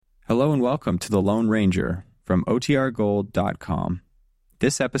Hello and welcome to The Lone Ranger from OTRGold.com.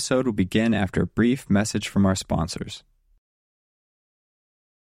 This episode will begin after a brief message from our sponsors.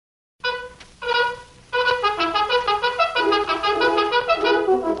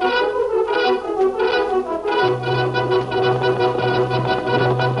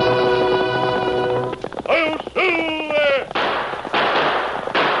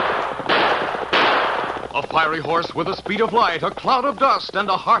 A fiery horse with the speed of light, a cloud of dust, and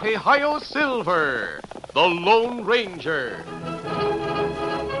a hearty hi-yo silver. The Lone Ranger.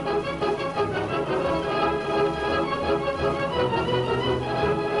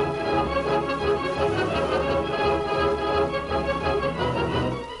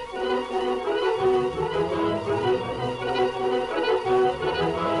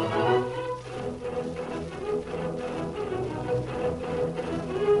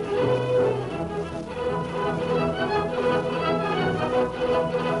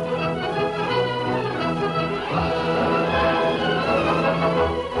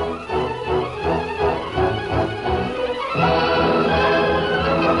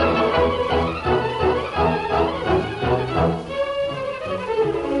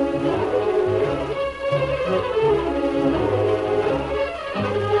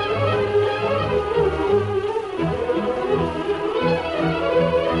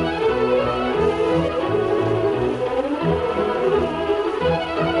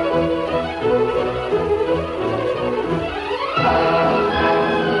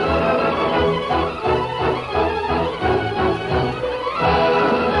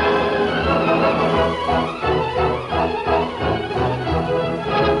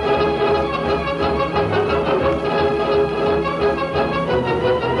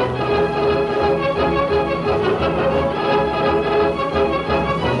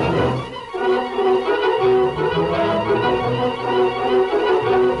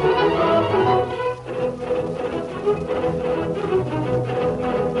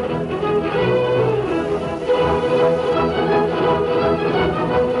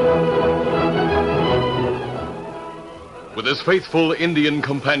 With his faithful Indian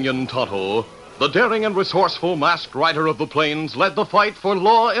companion Tonto, the daring and resourceful masked rider of the plains led the fight for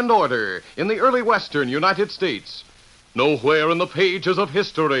law and order in the early western United States. Nowhere in the pages of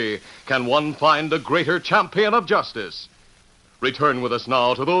history can one find a greater champion of justice. Return with us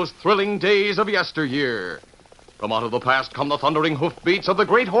now to those thrilling days of yesteryear. From out of the past come the thundering hoofbeats of the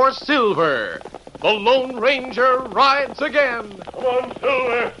great horse Silver. The Lone Ranger rides again. Come on,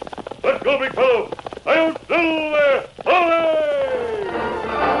 Silver. Let's go, big fellow. I'm Silver. Hooray!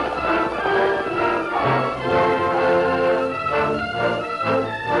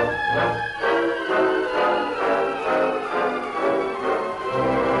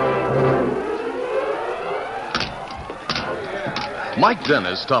 Mike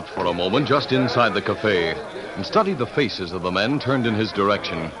Dennis stopped for a moment just inside the cafe and studied the faces of the men turned in his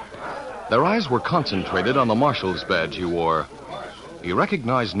direction. Their eyes were concentrated on the marshal's badge he wore. He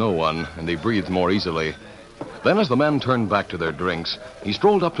recognized no one, and he breathed more easily. Then, as the men turned back to their drinks, he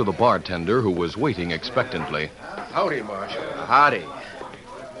strolled up to the bartender who was waiting expectantly. Howdy, Marshal. Howdy.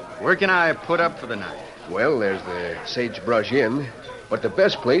 Where can I put up for the night? Well, there's the Sagebrush Inn, but the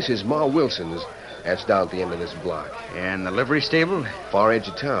best place is Ma Wilson's. That's down at the end of this block. And the livery stable? Far edge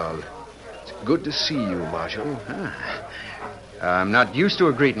of town. It's good to see you, Marshal. I'm not used to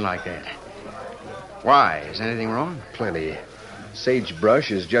a greeting like that. Why? Is anything wrong? Plenty.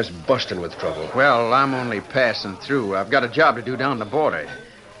 Sagebrush is just busting with trouble. Well, I'm only passing through. I've got a job to do down the border.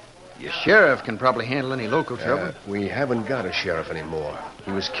 Your sheriff can probably handle any local trouble. We haven't got a sheriff anymore.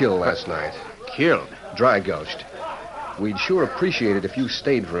 He was killed last night. Killed? Dry gulched. We'd sure appreciate it if you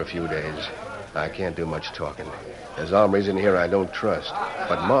stayed for a few days. I can't do much talking. There's hombres in here I don't trust.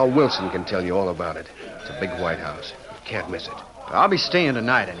 But Ma Wilson can tell you all about it. It's a big White House. You can't miss it. I'll be staying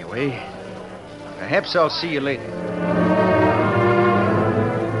tonight anyway. Perhaps I'll see you later.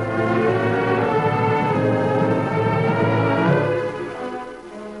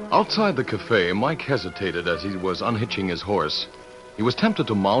 Outside the cafe, Mike hesitated as he was unhitching his horse. He was tempted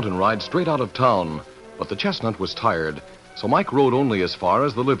to mount and ride straight out of town, but the chestnut was tired, so Mike rode only as far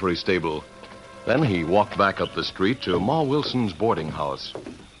as the livery stable. Then he walked back up the street to Ma Wilson's boarding house.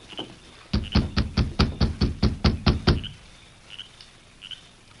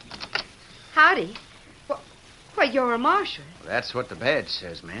 Howdy. Why, you're a marshal. That's what the badge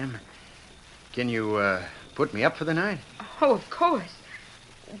says, ma'am. Can you, put me up for the night? Oh, of course.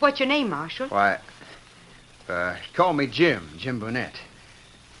 What's your name, Marshal? Why, call me Jim Burnett.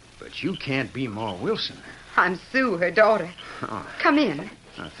 But you can't be Ma Wilson. I'm Sue, her daughter. Oh. Come in.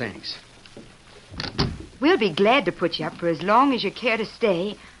 Oh, thanks. We'll be glad to put you up for as long as you care to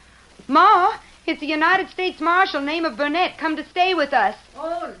stay. Ma, it's the United States Marshal, name of Burnett, come to stay with us.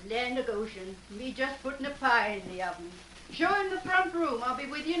 Oh, land of Goshen. Me just putting a pie in the oven. Show him the front room. I'll be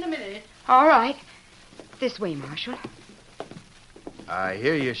with you in a minute. All right. This way, Marshal. I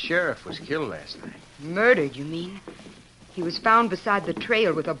hear your sheriff was killed last night. Murdered, you mean? He was found beside the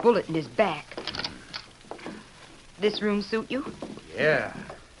trail with a bullet in his back. This room suit you? Yeah.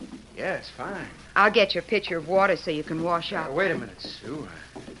 Yeah, it's fine. I'll get you a pitcher of water so you can wash up. Wait a minute, Sue.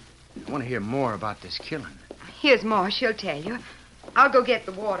 I want to hear more about this killing. Here's Ma. She'll tell you. I'll go get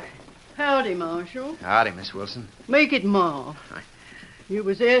the water. Howdy, Marshal. Howdy, Miss Wilson. Make it Ma. You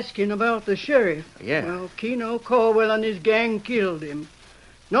was asking about the sheriff. Yeah. Well, Keno Caldwell and his gang killed him.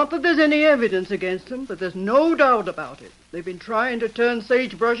 Not that there's any evidence against him, but there's no doubt about it. They've been trying to turn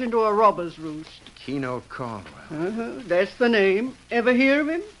Sagebrush into a robber's roost. Keno Caldwell. That's the name. Ever hear of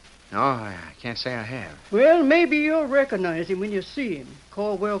him? No, I can't say I have. Well, maybe you'll recognize him when you see him.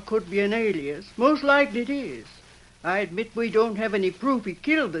 Caldwell could be an alias. Most likely it is. I admit we don't have any proof he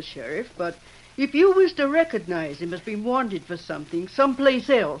killed the sheriff, but if you was to recognize him as being wanted for something someplace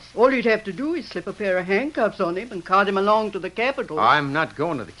else, all you'd have to do is slip a pair of handcuffs on him and cart him along to the Capitol. I'm not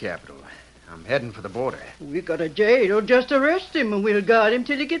going to the Capitol. I'm heading for the border. We got a jail. Just arrest him and we'll guard him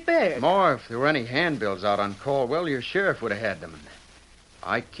till he get back. More, if there were any handbills out on Caldwell, your sheriff would have had them.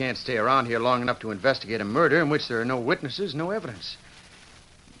 I can't stay around here long enough to investigate a murder in which there are no witnesses, no evidence.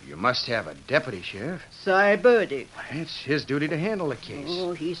 You must have a deputy, Sheriff. Cy Birdie. It's his duty to handle the case.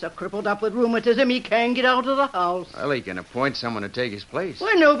 Oh, he's so crippled up with rheumatism he can't get out of the house. Well, he can appoint someone to take his place.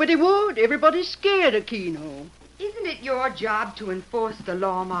 Well, nobody would. Everybody's scared of Keno. Isn't it your job to enforce the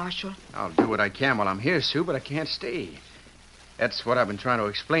law, Marshal? I'll do what I can while I'm here, Sue, but I can't stay. That's what I've been trying to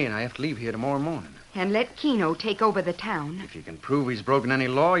explain. I have to leave here tomorrow morning. And let Keno take over the town. If you can prove he's broken any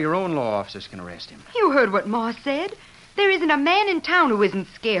law, your own law officers can arrest him. You heard what Ma said. There isn't a man in town who isn't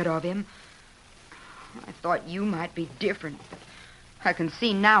scared of him. I thought you might be different, but I can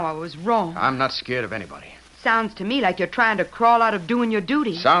see now I was wrong. I'm not scared of anybody. Sounds to me like you're trying to crawl out of doing your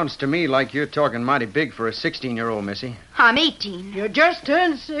duty. Sounds to me like you're talking mighty big for a 16-year-old, Missy. I'm 18. You just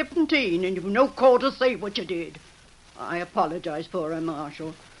turned 17, and you've no call to say what you did. I apologize for her,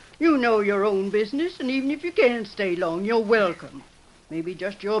 Marshal. You know your own business, and even if you can't stay long, you're welcome. Maybe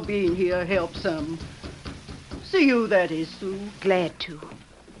just your being here helps some. See you, that is, Sue. Glad to.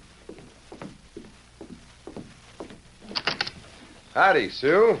 Howdy,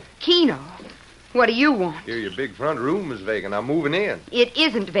 Sue. Keno, what do you want? Here, your big front room is vacant. I'm moving in. It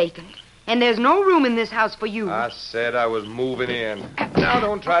isn't vacant, and there's no room in this house for you. I said I was moving in. Now,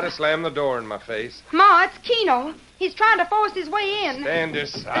 don't try to slam the door in my face. Ma, it's Keno. He's trying to force his way in. Stand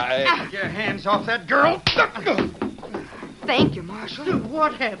aside. Get your hands off that girl. Thank you, Marshal. Sue,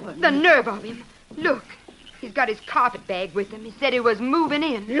 what happened? The nerve of him. Look, he's got his carpet bag with him. He said he was moving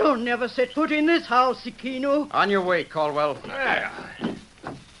in. You'll never set foot in this house, Keno. On your way, Caldwell. There.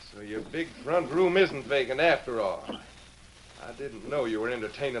 So your big front room isn't vacant after all. I didn't know you were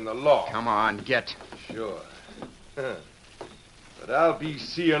entertaining the law. Come on, get. Sure. But I'll be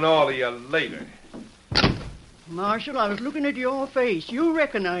seeing all of you later. Marshal, I was looking at your face. You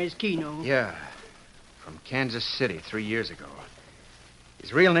recognize Keno. Yeah, from Kansas City 3 years ago.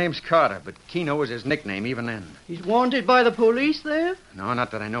 His real name's Carter, but Keno was his nickname even then. He's wanted by the police there? No,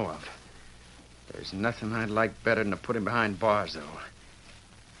 not that I know of. There's nothing I'd like better than to put him behind bars, though.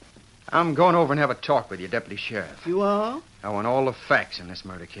 I'm going over and have a talk with you, Deputy Sheriff. You are? I want all the facts in this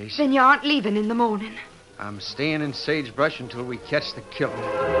murder case. Then you aren't leaving in the morning. I'm staying in Sagebrush until we catch the killer.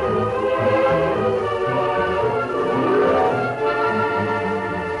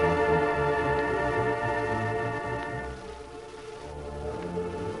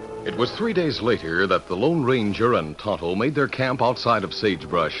 It was 3 days later that the Lone Ranger and Tonto made their camp outside of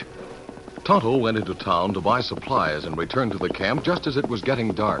Sagebrush. Tonto went into town to buy supplies and returned to the camp just as it was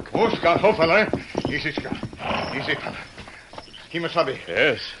getting dark. Oh, Scott, oh, fella. Easy, Scott. Easy, fella. Kimasabi.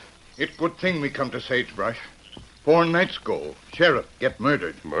 Yes. It's good thing we come to Sagebrush. 4 nights ago, sheriff get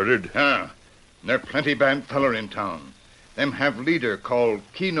murdered. Murdered? There plenty bad feller in town. Them have leader called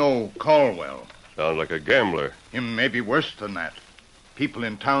Keno Caldwell. Sounds like a gambler. Him may be worse than that. People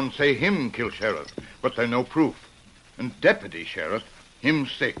in town say him kill sheriff, but there no proof. And deputy sheriff, him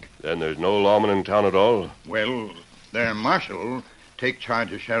sick. Then there's no lawman in town at all? Well, their marshal take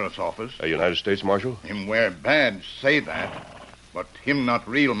charge of sheriff's office. A United States Marshal? Him wear badge say that, but him not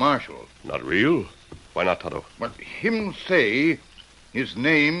real marshal. Not real? Why not, Tonto? Well, him say his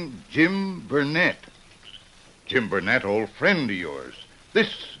name Jim Burnett. Jim Burnett, old friend of yours.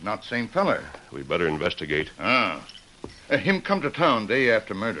 This not same feller. We better investigate. Him come to town day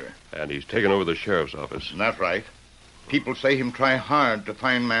after murder. And he's taken over the sheriff's office. That's right. People say him try hard to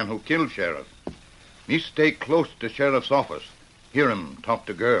find man who killed sheriff. Me stay close to sheriff's office. Hear him talk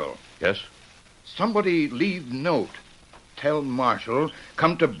to girl. Yes? Somebody leave note. Tell Marshal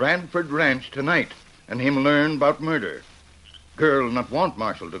come to Bradford Ranch tonight and him learn about murder. Girl not want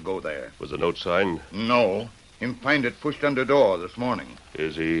Marshal to go there. Was the note signed? No. Him find it pushed under door this morning.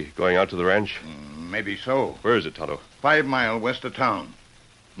 Is he going out to the ranch? Maybe so. Where is it, Tonto? 5 mile west of town.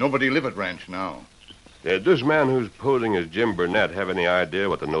 Nobody live at ranch now. Did this man who's posing as Jim Burnett have any idea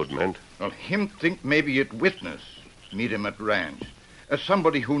what the note meant? Well, him think maybe it witness meet him at ranch. As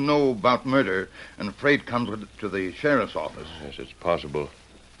somebody who know about murder and afraid come to the sheriff's office. Yes, it's possible.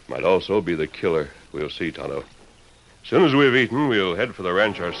 Might also be the killer. We'll see, Tonto. As soon as we've eaten, we'll head for the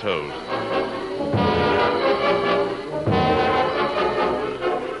ranch ourselves.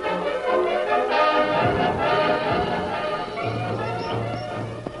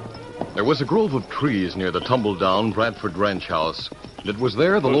 There was a grove of trees near the tumble-down Bradford ranch house. It was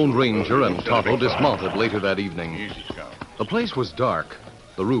there the Lone Ranger and Tonto dismounted later that evening. Easy, Scout. The place was dark.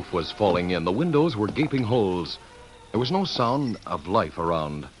 The roof was falling in. The windows were gaping holes. There was no sound of life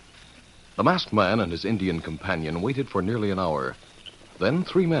around. The masked man and his Indian companion waited for nearly an hour. Then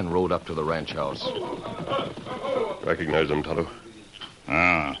 3 men rode up to the ranch house. Recognize them, Tonto?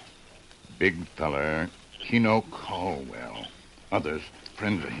 Big feller, Keno Caldwell. Others,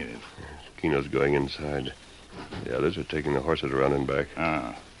 friends of his. Keno's going inside. The others are taking the horses around and back.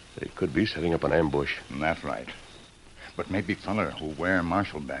 They could be setting up an ambush. That's right. But maybe feller who wear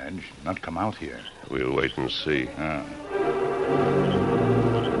marshal badge not come out here. We'll wait and see.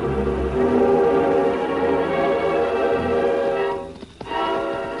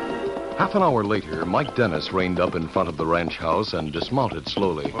 Half an hour later, Mike Dennis reined up in front of the ranch house and dismounted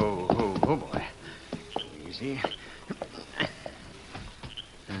slowly. Oh, boy. Easy.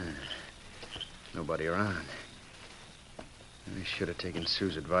 Nobody around. I should have taken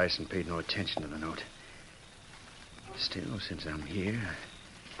Sue's advice and paid no attention to the note. Still, since I'm here,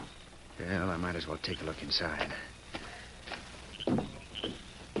 well, I might as well take a look inside.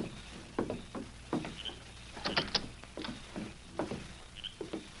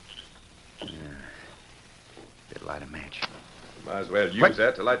 Light a match. Might as well use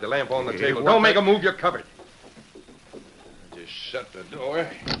that to light the lamp on the table. Don't make a move, you're covered. Just shut the door.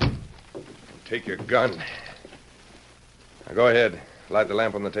 Take your gun. Now go ahead. Light the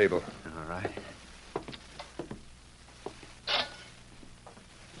lamp on the table. All right.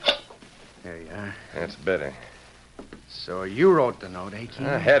 There you are. That's better. So you wrote the note, eh,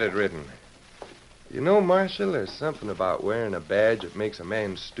 Keenan? I had it written. You know, Marshal, there's something about wearing a badge that makes a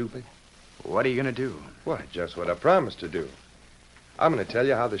man stupid. What are you going to do? Why, just what I promised to do. I'm going to tell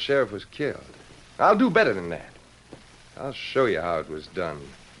you how the sheriff was killed. I'll do better than that. I'll show you how it was done.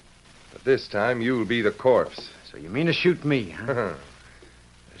 But this time, you'll be the corpse. So you mean to shoot me, huh?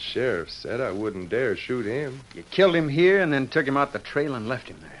 The sheriff said I wouldn't dare shoot him. You killed him here and then took him out the trail and left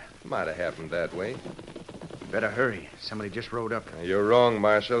him there. Might have happened that way. You better hurry. Somebody just rode up. Now, you're wrong,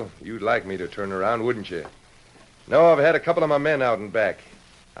 Marshal. You'd like me to turn around, wouldn't you? No, I've had a couple of my men out and back.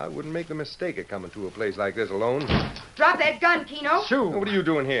 I wouldn't make the mistake of coming to a place like this alone. Drop that gun, Keno. Sue! What are you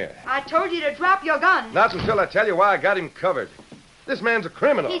doing here? I told you to drop your gun. Not until I tell you why I got him covered. This man's a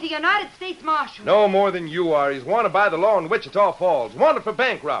criminal. He's a United States Marshal. No more than you are. He's wanted by the law in Wichita Falls. Wanted for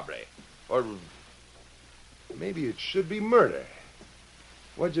bank robbery. Or maybe it should be murder.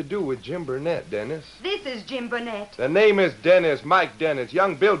 What'd you do with Jim Burnett, Dennis? This is Jim Burnett. The name is Dennis, Mike Dennis,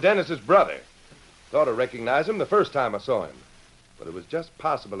 young Bill Dennis's brother. Thought I recognized him the first time I saw him. But it was just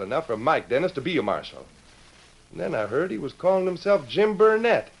possible enough for Mike Dennis to be a marshal. And then I heard he was calling himself Jim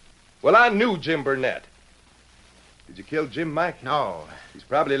Burnett. Well, I knew Jim Burnett. Did you kill Jim, Mike? No. He's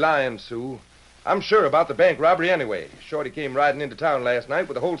probably lying, Sue. I'm sure about the bank robbery anyway. Shorty came riding into town last night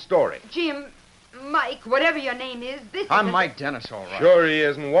with the whole story. Jim, Mike, whatever your name is, this I'm is... Mike Dennis, all right. Sure he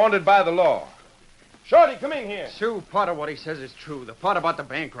is, and wanted by the law. Shorty, come in here. Sue, part of what he says is true. The part about the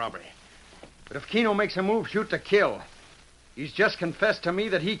bank robbery. But if Keno makes a move, shoot to kill. He's just confessed to me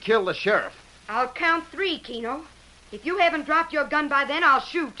that he killed the sheriff. I'll count 3, Keno. If you haven't dropped your gun by then, I'll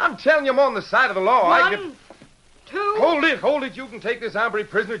shoot. I'm telling you I'm on the side of the law. 1, 2... Hold it. You can take this hombre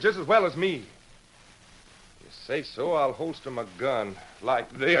prisoner just as well as me. You say so, I'll holster my gun like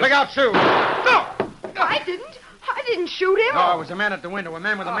this. Look out, Sue! No! I didn't shoot him. No, it was a man at the window, a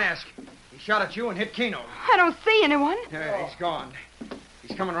man with a mask. He shot at you and hit Keno. I don't see anyone. Yeah, he's gone.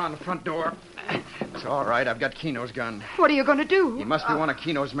 He's coming around the front door. It's all right. I've got Keno's gun. What are you going to do? He must be one of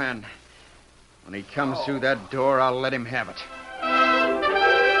Keno's men. When he comes through that door, I'll let him have it.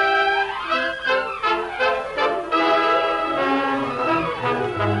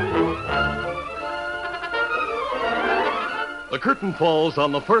 The curtain falls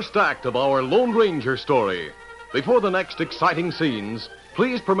on the first act of our Lone Ranger story. Before the next exciting scenes,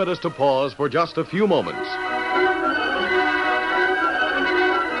 please permit us to pause for just a few moments.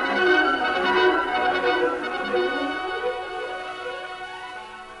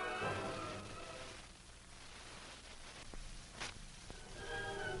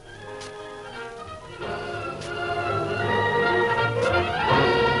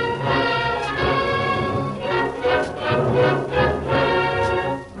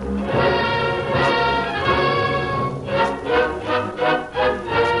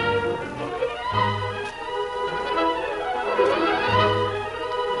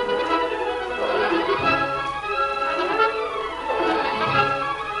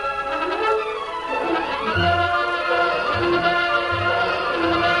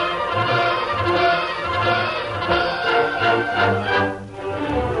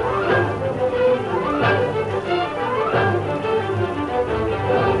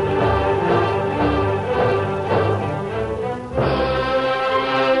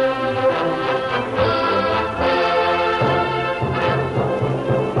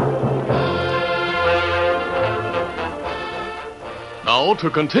 Now, to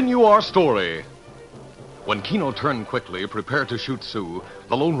continue our story. When Kino turned quickly, prepared to shoot Sue,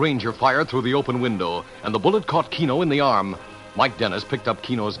 the Lone Ranger fired through the open window, and the bullet caught Kino in the arm. Mike Dennis picked up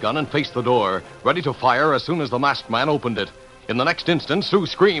Kino's gun and faced the door, ready to fire as soon as the masked man opened it. In the next instant, Sue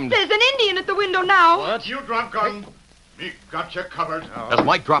screamed. There's an Indian at the window now. What? You drop gun. Me got you covered. As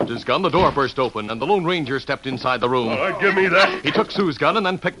Mike dropped his gun, the door burst open, and the Lone Ranger stepped inside the room. All right, give me that. He took Sue's gun and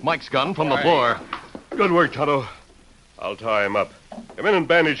then picked Mike's gun from the floor. Good work, Tonto. I'll tie him up. Come in and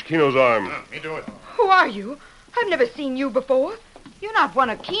bandage Kino's arm. Me do it. Who are you? I've never seen you before. You're not one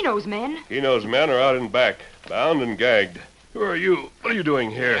of Kino's men. Kino's men are out in back, bound and gagged. Who are you? What are you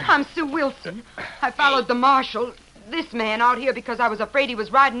doing here? I'm Sue Wilson. I followed the marshal, this man, out here because I was afraid he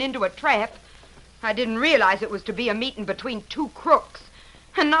was riding into a trap. I didn't realize it was to be a meeting between two crooks.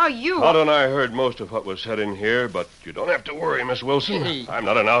 And now you... Tonto and I heard most of what was said in here, but you don't have to worry, Miss Wilson. I'm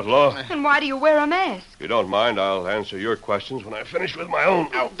not an outlaw. And why do you wear a mask? If you don't mind, I'll answer your questions when I finish with my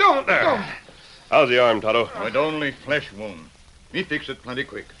own. Now, don't there. There. How's the arm, Tonto? With only flesh wound. Me fix it plenty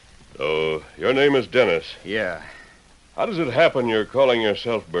quick. So, your name is Dennis. Yeah. How does it happen you're calling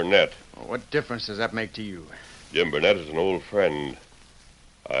yourself Burnett? Well, what difference does that make to you? Jim Burnett is an old friend.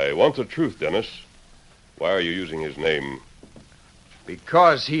 I want the truth, Dennis. Why are you using his name?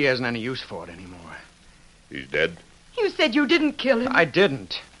 Because he hasn't any use for it anymore. He's dead? You said you didn't kill him. I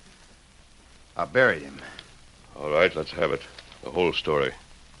didn't. I buried him. All right, let's have it. The whole story.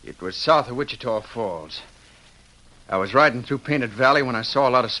 It was south of Wichita Falls. I was riding through Painted Valley when I saw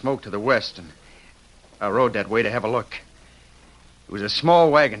a lot of smoke to the west, and I rode that way to have a look. It was a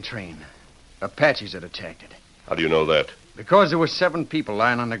small wagon train. Apaches had attacked it. How do you know that? Because there were 7 people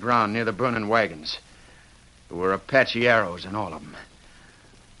lying on the ground near the burning wagons. There were Apache arrows in all of them.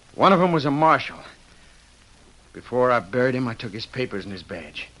 One of them was a marshal. Before I buried him, I took his papers and his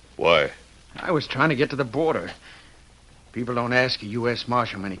badge. Why? I was trying to get to the border. People don't ask a U.S.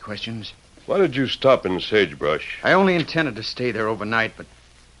 Marshal many questions. Why did you stop in Sagebrush? I only intended to stay there overnight, but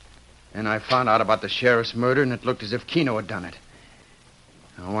then I found out about the sheriff's murder, and it looked as if Kino had done it.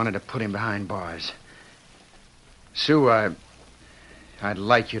 I wanted to put him behind bars. Sue, I'd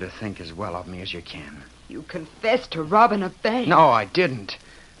like you to think as well of me as you can. You confessed to robbing a bank. No, I didn't.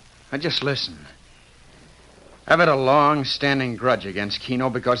 I just listened. I've had a long-standing grudge against Kino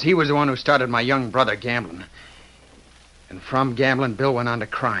because he was the one who started my young brother gambling. And from gambling, Bill went on to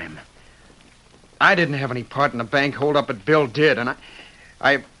crime. I didn't have any part in the bank holdup, but Bill did, and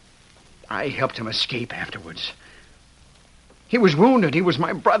I helped him escape afterwards. He was wounded. He was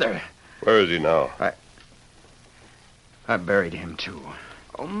my brother. Where is he now? I buried him, too.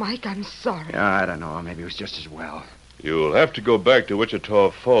 Oh, Mike, I'm sorry. I don't know. Maybe it was just as well. You'll have to go back to Wichita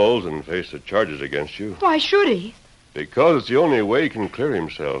Falls and face the charges against you. Why should he? Because it's the only way he can clear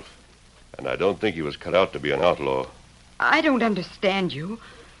himself. And I don't think he was cut out to be an outlaw. I don't understand you.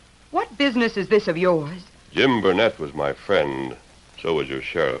 What business is this of yours? Jim Burnett was my friend. So was your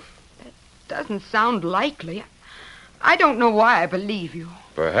sheriff. Doesn't sound likely. I don't know why I believe you.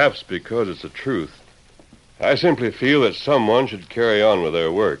 Perhaps because it's the truth. I simply feel that someone should carry on with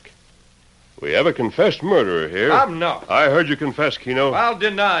their work. We have a confessed murderer here. I'm not. I heard you confess, Kino. I'll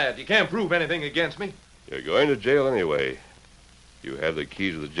deny it. You can't prove anything against me. You're going to jail anyway. You have the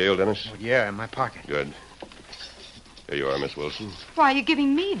keys of the jail, Dennis? Oh, yeah, in my pocket. Good. Here you are, Miss Wilson. Why are you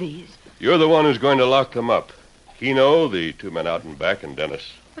giving me these? You're the one who's going to lock them up. Kino, the 2 men out and back, and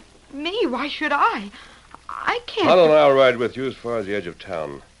Dennis. But me? Why should I? I can't... Tonto and I'll ride with you as far as the edge of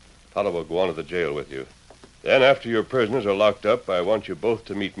town. Tonto will go on to the jail with you. Then, after your prisoners are locked up, I want you both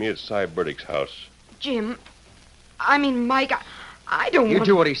to meet me at Cy Burdick's house. Jim, I mean, Mike, I don't want... You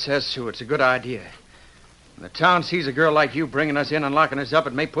do what he says, Sue. It's a good idea. When the town sees a girl like you bringing us in and locking us up,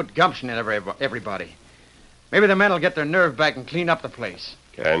 it may put gumption in everybody. Maybe the men will get their nerve back and clean up the place.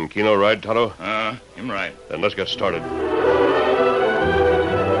 Can Kino ride, Tonto? Him right. Then let's get started.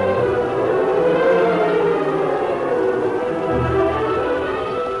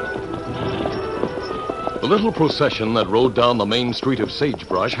 The little procession that rode down the main street of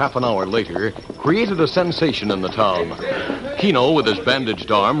Sagebrush half an hour later created a sensation in the town. Kino, with his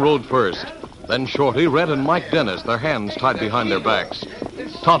bandaged arm, rode first. Then Shorty, Red, and Mike Dennis, their hands tied behind their backs.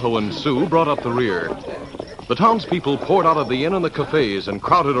 Tonto and Sue brought up the rear. The townspeople poured out of the inn and the cafes and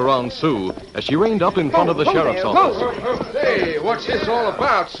crowded around Sue as she reined up in front of the sheriff's office. Hey, what's this all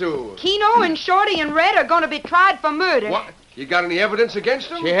about, Sue? Kino and Shorty and Red are going to be tried for murder. What? You got any evidence against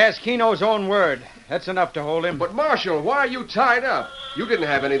them? She has Kino's own word. That's enough to hold him. But, Marshal, why are you tied up? You didn't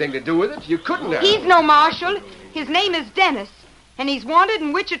have anything to do with it. You couldn't have. He's no marshal. His name is Dennis, and he's wanted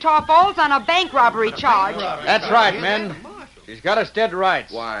in Wichita Falls on a bank robbery charge. That's right, men. She's got us dead to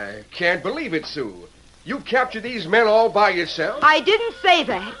rights. Why, I can't believe it, Sue. You captured these men all by yourself? I didn't say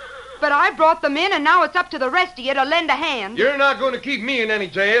that, but I brought them in, and now it's up to the rest of you to lend a hand. You're not going to keep me in any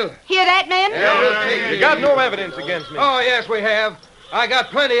jail. Hear that, man? You got no evidence against me. Oh, yes, we have. I got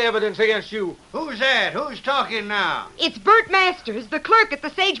plenty of evidence against you. Who's that? Who's talking now? It's Bert Masters, the clerk at the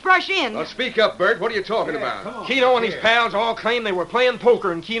Sagebrush Inn. Well, speak up, Bert. What are you talking about? Kino and his pals all claim they were playing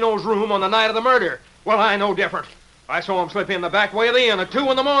poker in Kino's room on the night of the murder. Well, I know different. I saw him slip in the back way of the inn at 2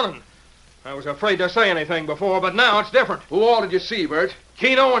 a.m. I was afraid to say anything before, but now it's different. Who all did you see, Bert?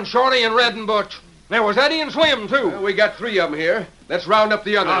 Kino and Shorty and Red and Butch. There was Eddie and Slim, too. Well, we got 3 of them here. Let's round up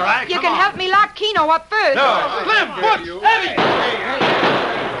the others. All right, You can help me lock Kino up first. No, Slim, Butch, Eddie!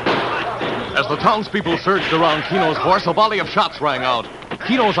 As the townspeople surged around Kino's horse, a volley of shots rang out.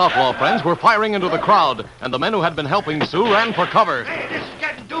 Kino's outlaw friends were firing into the crowd, and the men who had been helping Sue ran for cover. Hey, this is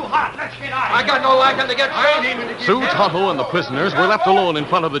getting too hot. Let's get out. I got no liking to get shot. Sue, Tonto, and the prisoners were left alone in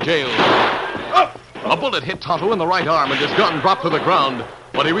front of the jail. A bullet hit Tonto in the right arm, and his gun dropped to the ground.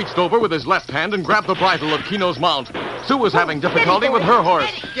 But he reached over with his left hand and grabbed the bridle of Kino's mount. Sue was having difficulty with her horse.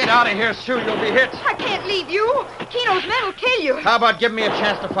 Get out of here, Sue. You'll be hit. I can't leave you. Kino's men will kill you. How about giving me a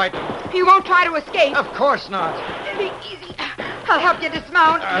chance to fight them? You won't try to escape. Of course not. Be easy. I'll help you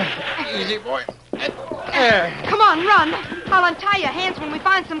dismount. Easy, boy. Come on, run. I'll untie your hands when we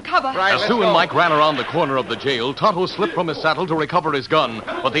find some cover. Right, As Sue and Mike ran around the corner of the jail, Tonto slipped from his saddle to recover his gun.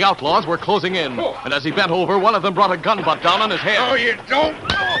 But the outlaws were closing in. And as he bent over, one of them brought a gun butt down on his head. Oh, you don't?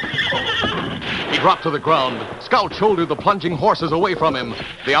 He dropped to the ground. Scout shouldered the plunging horses away from him.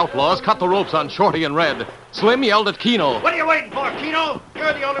 The outlaws cut the ropes on Shorty and Red. Slim yelled at Kino. What are you waiting for, Kino?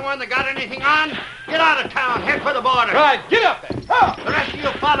 You're the only one that got anything on. Get out of town. Head for the border. Right, get up there. The rest of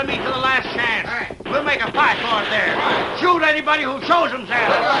you follow me to the last chance. We'll make a fight for it there. Shoot anybody who shows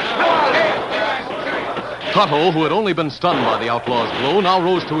themselves. Tonto, who had only been stunned by the outlaw's blow, now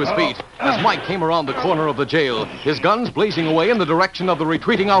rose to his feet as Mike came around the corner of the jail, his guns blazing away in the direction of the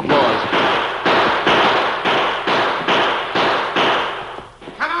retreating outlaws.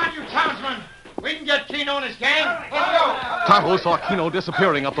 Come on, you townsmen. We can get Kino and his gang. Let's go. Tonto saw Kino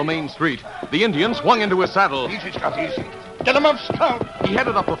disappearing up the main street. The Indian swung into his saddle. Easy, Scout, easy. Get him up, Scout. He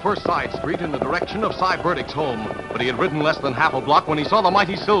headed up the first side street in the direction of Cy Burdick's home, but he had ridden less than half a block when he saw the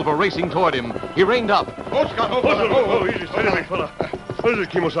mighty Silver racing toward him. He reined up. Oh, Scout, oh, easy, steady, big fella. What is it,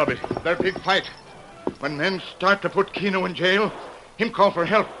 Kimosabe? Their big fight. When men start to put Kino in jail, him call for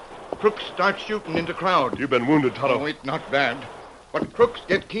help. Crooks start shooting into crowd. You've been wounded, Tonto. Oh, it's not bad. But crooks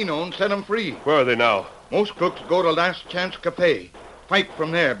get Kino and set him free. Where are they now? Most crooks go to Last Chance Cafe. Fight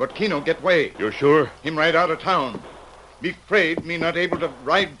from there, but Kino get way. You're sure? Him ride out of town. Be afraid me not able to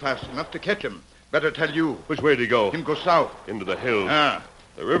ride fast enough to catch him. Better tell you. Which way did he go? Him go south. Into the hills. Ah.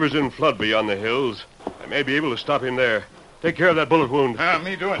 The river's in flood beyond the hills. I may be able to stop him there. Take care of that bullet wound.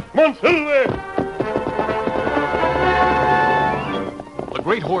 Me do it. Come on, Silver! The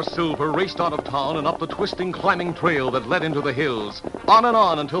great horse Silver raced out of town and up the twisting, climbing trail that led into the hills. On and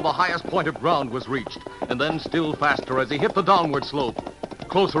on until the highest point of ground was reached, and then still faster as he hit the downward slope.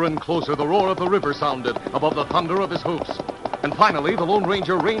 Closer and closer, the roar of the river sounded above the thunder of his hoofs. And finally, the Lone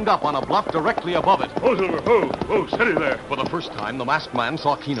Ranger reined up on a bluff directly above it. Oh, Silver, oh, steady there. For the first time, the masked man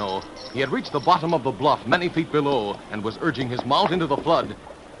saw Kino. He had reached the bottom of the bluff many feet below and was urging his mount into the flood.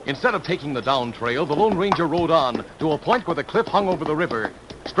 Instead of taking the down trail, the Lone Ranger rode on to a point where the cliff hung over the river.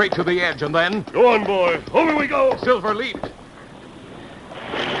 Straight to the edge, and then... Go on, boy. Over we go. Silver leaped.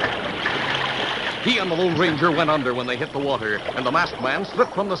 He and the Lone Ranger went under when they hit the water, and the masked man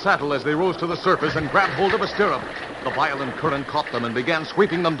slipped from the saddle as they rose to the surface and grabbed hold of a stirrup. The violent current caught them and began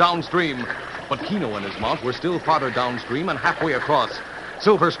sweeping them downstream. But Kino and his mount were still farther downstream and halfway across.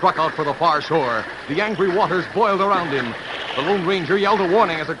 Silver struck out for the far shore. The angry waters boiled around him. The Lone Ranger yelled a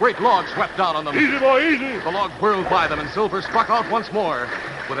warning as a great log swept down on them. Easy, boy, easy. The log whirled by them, and Silver struck out once more.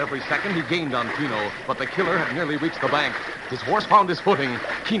 With every second, he gained on Kino, but the killer had nearly reached the bank. His horse found his footing.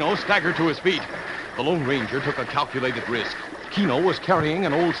 Kino staggered to his feet. The Lone Ranger took a calculated risk. Kino was carrying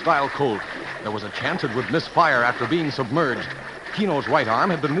an old-style Colt. There was a chance it would miss fire after being submerged. Kino's right arm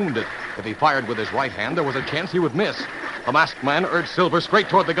had been wounded. If he fired with his right hand, there was a chance he would miss. The masked man urged Silver straight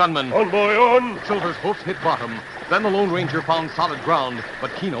toward the gunman. On, boy, on. Silver's hoofs hit bottom. Then the Lone Ranger found solid ground,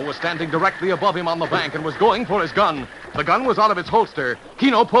 but Kino was standing directly above him on the bank and was going for his gun. The gun was out of its holster.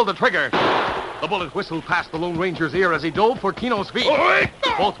 Kino pulled the trigger. The bullet whistled past the Lone Ranger's ear as he dove for Kino's feet.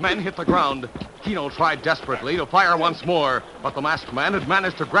 Both men hit the ground. Kino tried desperately to fire once more, but the masked man had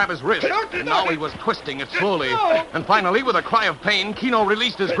managed to grab his wrist, and now he was twisting it slowly. And finally, with a cry of pain, Kino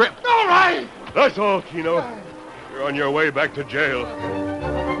released his grip. All right. That's all, Kino. You're on your way back to jail.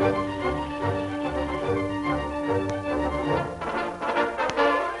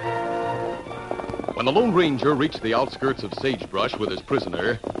 When the Lone Ranger reached the outskirts of Sagebrush with his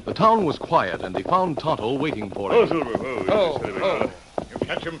prisoner, the town was quiet, and he found Tonto waiting for Oh, him. Silver. You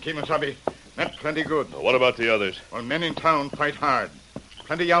catch him, Kemosabe. That's plenty good. What about the others? Well, men in town fight hard.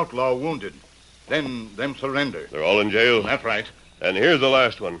 Plenty outlaw wounded. Then them surrender. They're all in jail? That's right. And here's the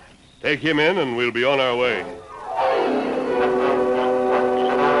last one. Take him in, and we'll be on our way.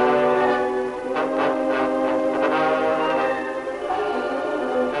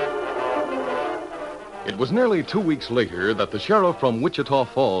 It was nearly 2 weeks later that the sheriff from Wichita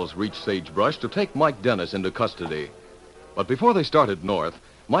Falls reached Sagebrush to take Mike Dennis into custody. But before they started north,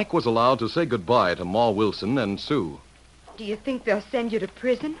 Mike was allowed to say goodbye to Ma Wilson and Sue. Do you think they'll send you to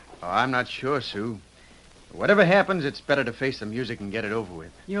prison? Oh, I'm not sure, Sue. Whatever happens, it's better to face the music and get it over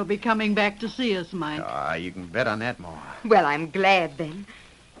with. You'll be coming back to see us, Mike. You can bet on that, Ma. Well, I'm glad then.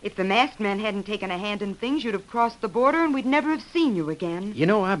 If the masked man hadn't taken a hand in things, you'd have crossed the border and we'd never have seen you again. You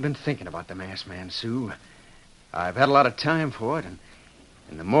know, I've been thinking about the masked man, Sue. I've had a lot of time for it, and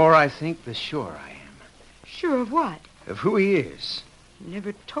the more I think, the surer I am. Sure of what? Of who he is. He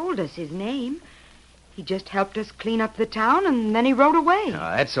never told us his name. He just helped us clean up the town, and then he rode away.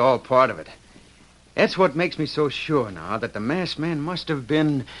 That's all part of it. That's what makes me so sure now that the masked man must have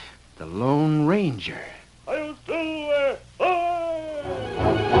been the Lone Ranger. I'll Silver!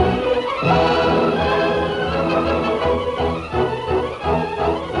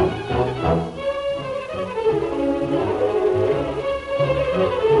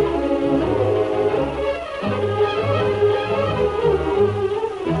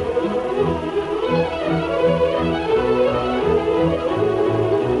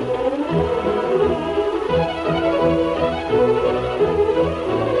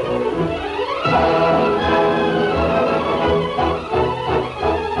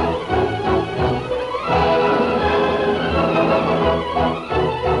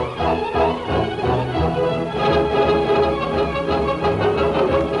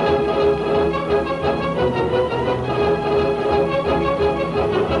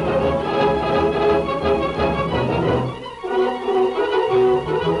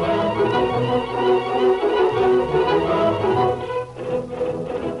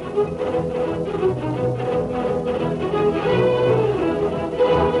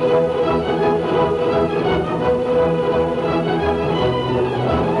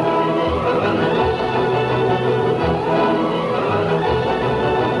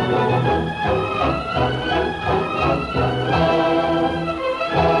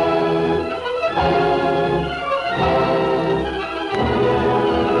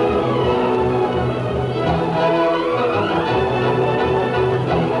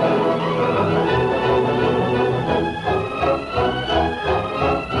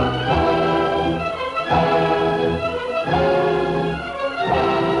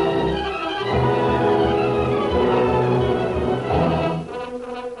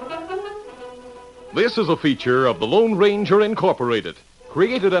 This is a feature of the Lone Ranger Incorporated,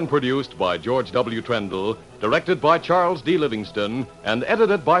 created and produced by George W. Trendle, directed by Charles D. Livingston, and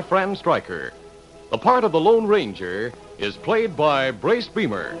edited by Fran Stryker. The part of the Lone Ranger is played by Brace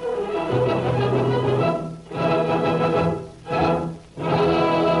Beamer.